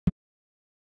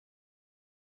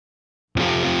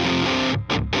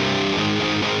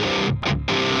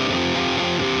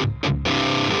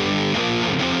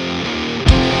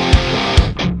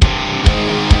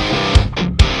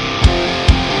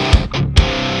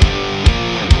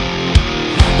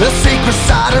The secret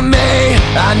side of me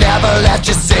I never let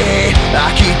you see. I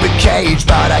keep it caged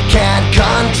but I can't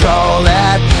control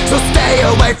it. So stay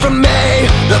away from me,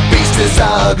 the beast is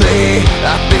ugly.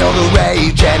 I feel the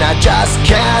rage and I just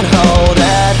can't hold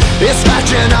it. It's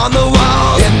scratching on the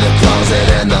walls, in the closet,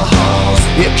 in the halls.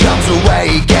 It comes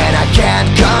awake and I can't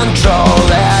control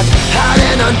it.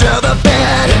 Hiding under the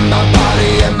bed, in my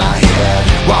body, in my head.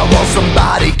 Why won't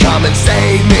somebody come and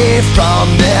save me from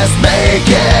this? Make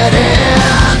it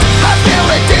end. I feel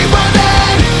it deep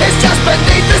within, it's just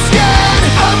beneath the skin.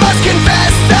 I must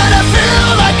confess that I feel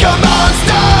like a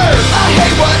monster. I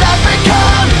hate what I've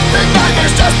become, the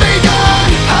nightmare's just begun.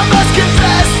 I must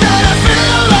confess that I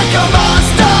feel like a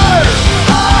monster.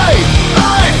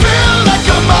 I feel like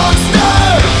a monster.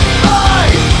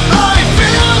 I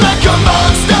feel like a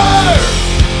monster.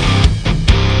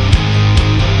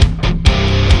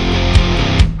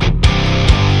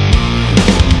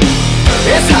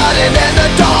 It's hiding in the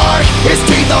dark, its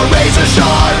teeth are razor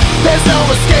sharp. There's no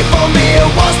escape for me, it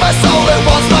wants my soul, it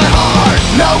wants my heart.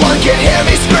 No one can hear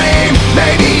me scream,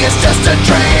 maybe it's just a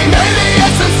dream. Maybe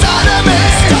it's inside of me.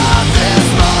 Stop this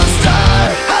monster.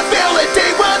 I feel it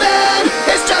deep within,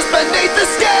 it's just beneath the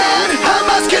skin. I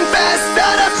must confess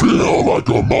that I feel like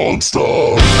a monster.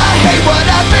 I hate what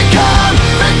I've become,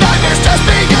 the nightmare's just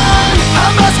begun. I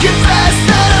must confess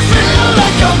that I feel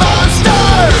like a monster.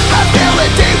 I feel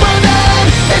it